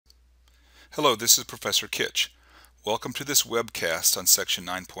Hello, this is Professor Kitch. Welcome to this webcast on section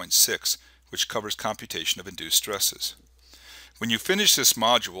 9.6, which covers computation of induced stresses. When you finish this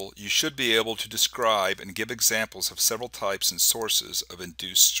module, you should be able to describe and give examples of several types and sources of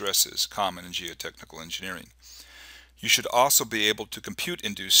induced stresses common in geotechnical engineering. You should also be able to compute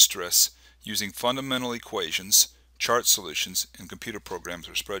induced stress using fundamental equations, chart solutions, and computer programs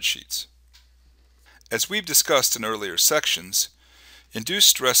or spreadsheets. As we've discussed in earlier sections, induced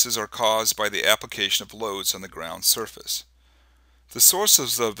stresses are caused by the application of loads on the ground surface. The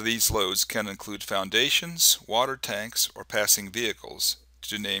sources of these loads can include foundations, water tanks, or passing vehicles,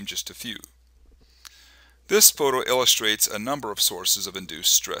 to name just a few. This photo illustrates a number of sources of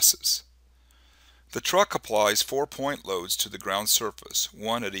induced stresses. The truck applies 4-point loads to the ground surface,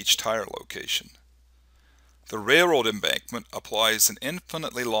 one at each tire location. The railroad embankment applies an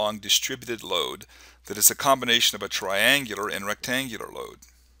infinitely long distributed load that is a combination of a triangular and rectangular load.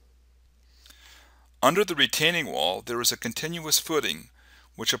 Under the retaining wall, there is a continuous footing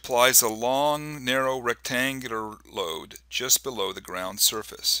which applies a long, narrow rectangular load just below the ground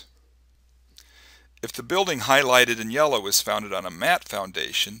surface. If the building highlighted in yellow is founded on a mat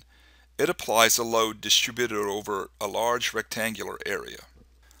foundation, it applies a load distributed over a large rectangular area.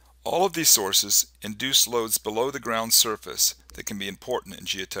 All of these sources induce loads below the ground surface that can be important in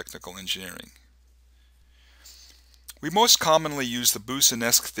geotechnical engineering. We most commonly use the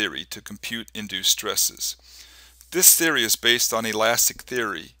Boussinesq theory to compute induced stresses. This theory is based on elastic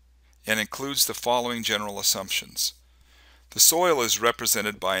theory and includes the following general assumptions. The soil is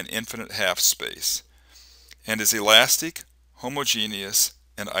represented by an infinite half space and is elastic, homogeneous,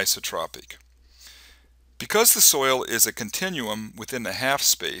 and isotropic. Because the soil is a continuum within the half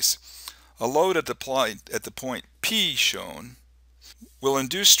space, a load at the point P shown will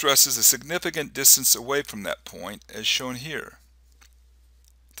induce stresses a significant distance away from that point, as shown here.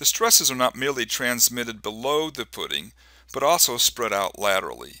 The stresses are not merely transmitted below the footing, but also spread out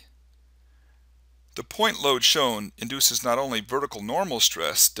laterally. The point load shown induces not only vertical normal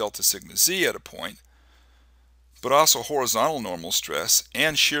stress, delta sigma z at a point, but also horizontal normal stress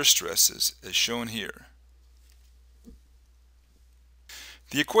and shear stresses, as shown here.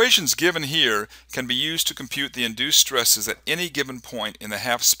 The equations given here can be used to compute the induced stresses at any given point in the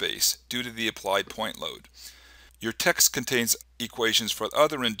half space due to the applied point load. Your text contains equations for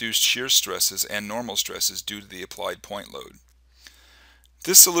other induced shear stresses and normal stresses due to the applied point load.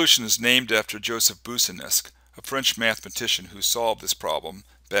 This solution is named after Joseph Boussinesq, a French mathematician who solved this problem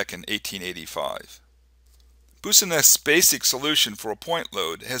back in 1885. Boussinesq's basic solution for a point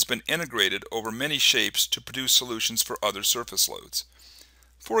load has been integrated over many shapes to produce solutions for other surface loads.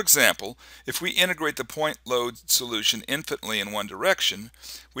 For example, if we integrate the point load solution infinitely in one direction,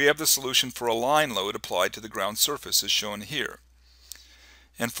 we have the solution for a line load applied to the ground surface as shown here.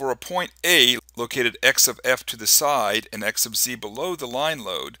 And for a point A located x of f to the side and x of z below the line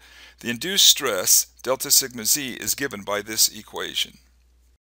load, the induced stress, delta sigma z, is given by this equation.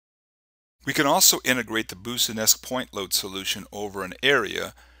 We can also integrate the Boussinesq point load solution over an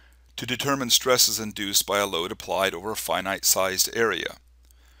area to determine stresses induced by a load applied over a finite sized area.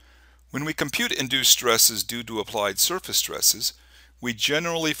 When we compute induced stresses due to applied surface stresses, we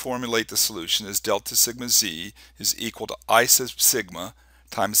generally formulate the solution as delta sigma z is equal to I sub sigma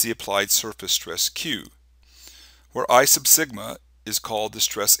times the applied surface stress Q, where I sub sigma is called the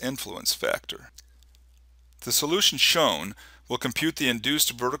stress influence factor. The solution shown will compute the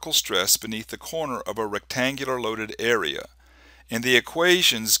induced vertical stress beneath the corner of a rectangular loaded area, and the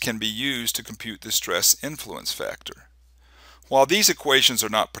equations can be used to compute the stress influence factor. While these equations are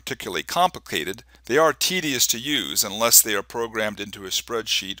not particularly complicated, they are tedious to use unless they are programmed into a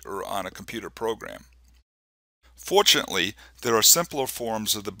spreadsheet or on a computer program. Fortunately, there are simpler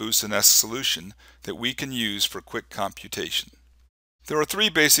forms of the Boussinesq solution that we can use for quick computation. There are three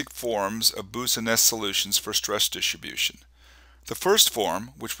basic forms of Boussinesq solutions for stress distribution. The first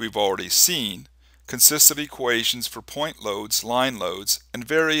form, which we've already seen, consists of equations for point loads, line loads, and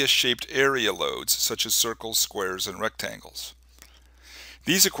various shaped area loads such as circles, squares, and rectangles.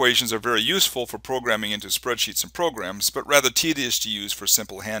 These equations are very useful for programming into spreadsheets and programs, but rather tedious to use for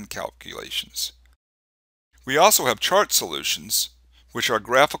simple hand calculations. We also have chart solutions, which are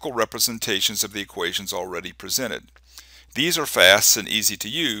graphical representations of the equations already presented. These are fast and easy to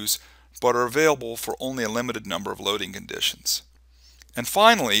use, but are available for only a limited number of loading conditions. And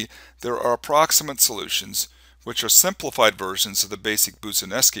finally, there are approximate solutions, which are simplified versions of the basic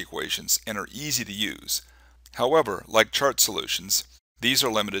Boussinesq equations and are easy to use. However, like chart solutions, these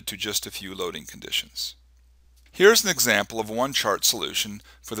are limited to just a few loading conditions. Here's an example of one chart solution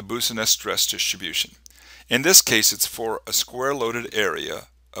for the Boussinesq stress distribution. In this case, it's for a square loaded area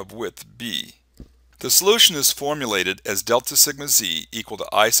of width b. The solution is formulated as delta sigma z equal to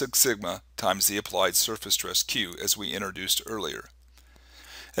I sub sigma times the applied surface stress Q, as we introduced earlier.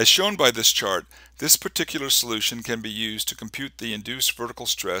 As shown by this chart, this particular solution can be used to compute the induced vertical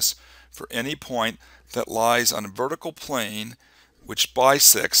stress for any point that lies on a vertical plane which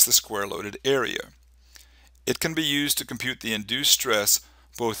bisects the square loaded area. It can be used to compute the induced stress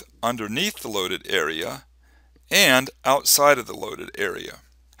both underneath the loaded area and outside of the loaded area.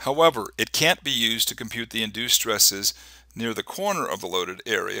 However, it can't be used to compute the induced stresses near the corner of the loaded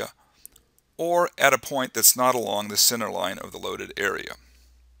area or at a point that's not along the center line of the loaded area.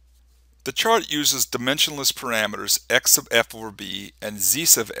 The chart uses dimensionless parameters x sub f over b and z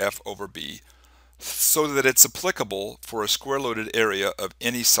sub f over b so that it's applicable for a square loaded area of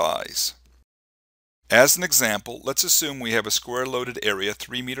any size. As an example, let's assume we have a square loaded area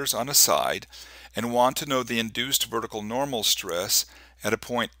 3 meters on a side and want to know the induced vertical normal stress at a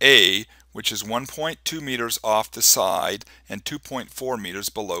point A, which is 1.2 meters off the side and 2.4 meters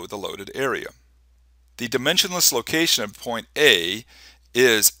below the loaded area. The dimensionless location of point A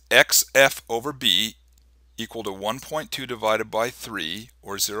is xf over b equal to 1.2 divided by 3,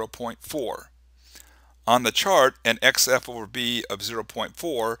 or 0.4. On the chart, an xf over b of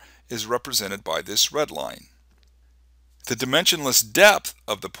 0.4 is represented by this red line. The dimensionless depth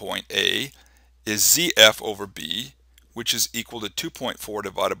of the point A is zf over b, which is equal to 2.4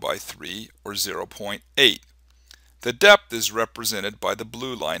 divided by 3, or 0.8. The depth is represented by the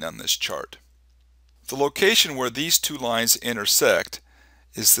blue line on this chart. The location where these two lines intersect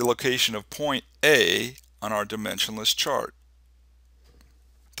is the location of point A on our dimensionless chart.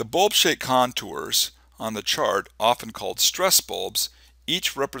 The bulb-shaped contours on the chart, often called stress bulbs,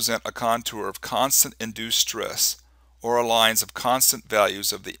 each represent a contour of constant induced stress, or lines of constant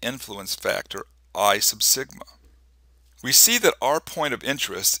values of the influence factor I sub sigma. We see that our point of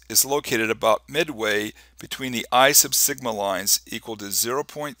interest is located about midway between the I sub sigma lines equal to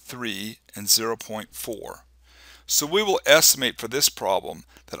 0.3 and 0.4. So we will estimate for this problem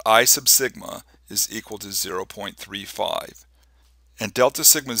that I sub sigma is equal to 0.35, and delta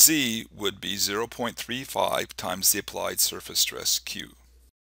sigma z would be 0.35 times the applied surface stress Q.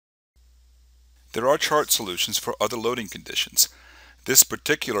 There are chart solutions for other loading conditions. This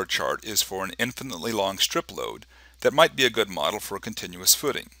particular chart is for an infinitely long strip load that might be a good model for a continuous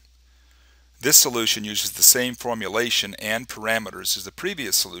footing. This solution uses the same formulation and parameters as the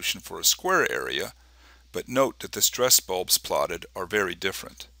previous solution for a square area, but note that the stress bulbs plotted are very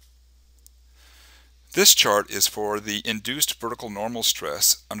different. This chart is for the induced vertical normal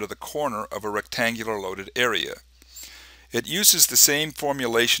stress under the corner of a rectangular loaded area. It uses the same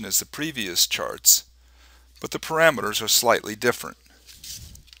formulation as the previous charts, but the parameters are slightly different.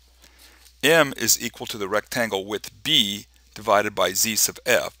 M is equal to the rectangle width B divided by Z sub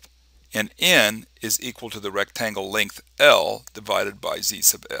F, and N is equal to the rectangle length L divided by Z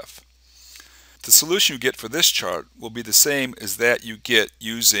sub F. The solution you get for this chart will be the same as that you get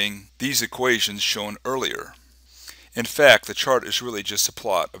using these equations shown earlier. In fact, the chart is really just a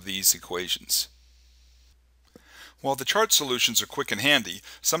plot of these equations. While the chart solutions are quick and handy,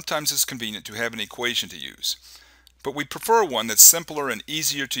 sometimes it's convenient to have an equation to use. But we prefer one that's simpler and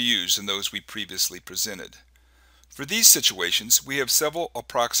easier to use than those we previously presented. For these situations, we have several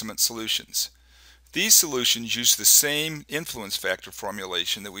approximate solutions. These solutions use the same influence factor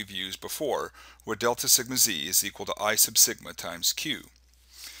formulation that we've used before, where delta sigma z is equal to I sub sigma times Q.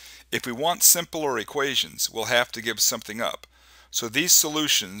 If we want simpler equations, we'll have to give something up, so these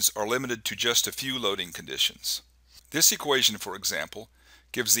solutions are limited to just a few loading conditions. This equation, for example,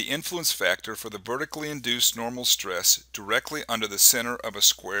 gives the influence factor for the vertically induced normal stress directly under the center of a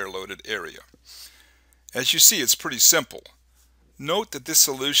square loaded area. As you see, it's pretty simple. Note that this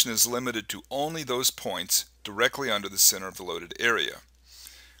solution is limited to only those points directly under the center of the loaded area.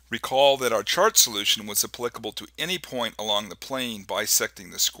 Recall that our chart solution was applicable to any point along the plane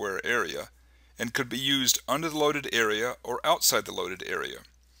bisecting the square area and could be used under the loaded area or outside the loaded area.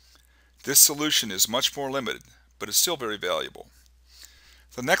 This solution is much more limited, but is still very valuable.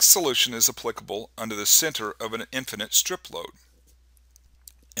 The next solution is applicable under the center of an infinite strip load.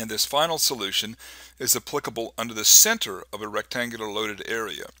 And this final solution is applicable under the center of a rectangular loaded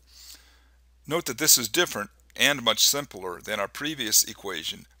area. Note that this is different and much simpler than our previous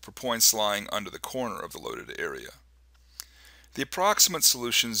equation for points lying under the corner of the loaded area. The approximate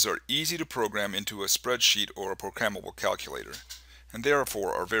solutions are easy to program into a spreadsheet or a programmable calculator, and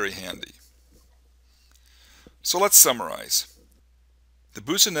therefore are very handy. So let's summarize. The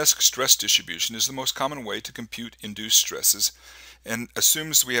Boussinesq stress distribution is the most common way to compute induced stresses and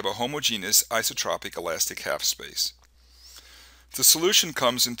assumes we have a homogeneous isotropic elastic half space. The solution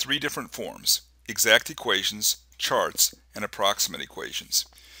comes in three different forms: exact equations, charts, and approximate equations.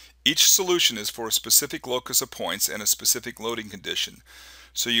 Each solution is for a specific locus of points and a specific loading condition,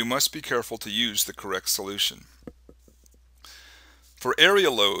 so you must be careful to use the correct solution. For area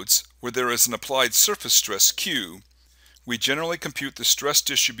loads, where there is an applied surface stress Q, we generally compute the stress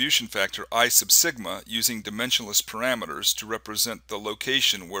distribution factor I sub sigma using dimensionless parameters to represent the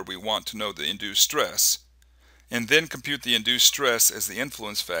location where we want to know the induced stress, and then compute the induced stress as the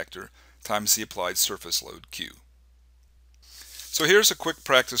influence factor times the applied surface load Q. So here's a quick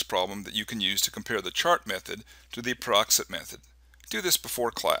practice problem that you can use to compare the chart method to the approximate method. Do this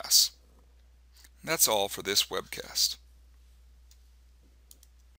before class. That's all for this webcast.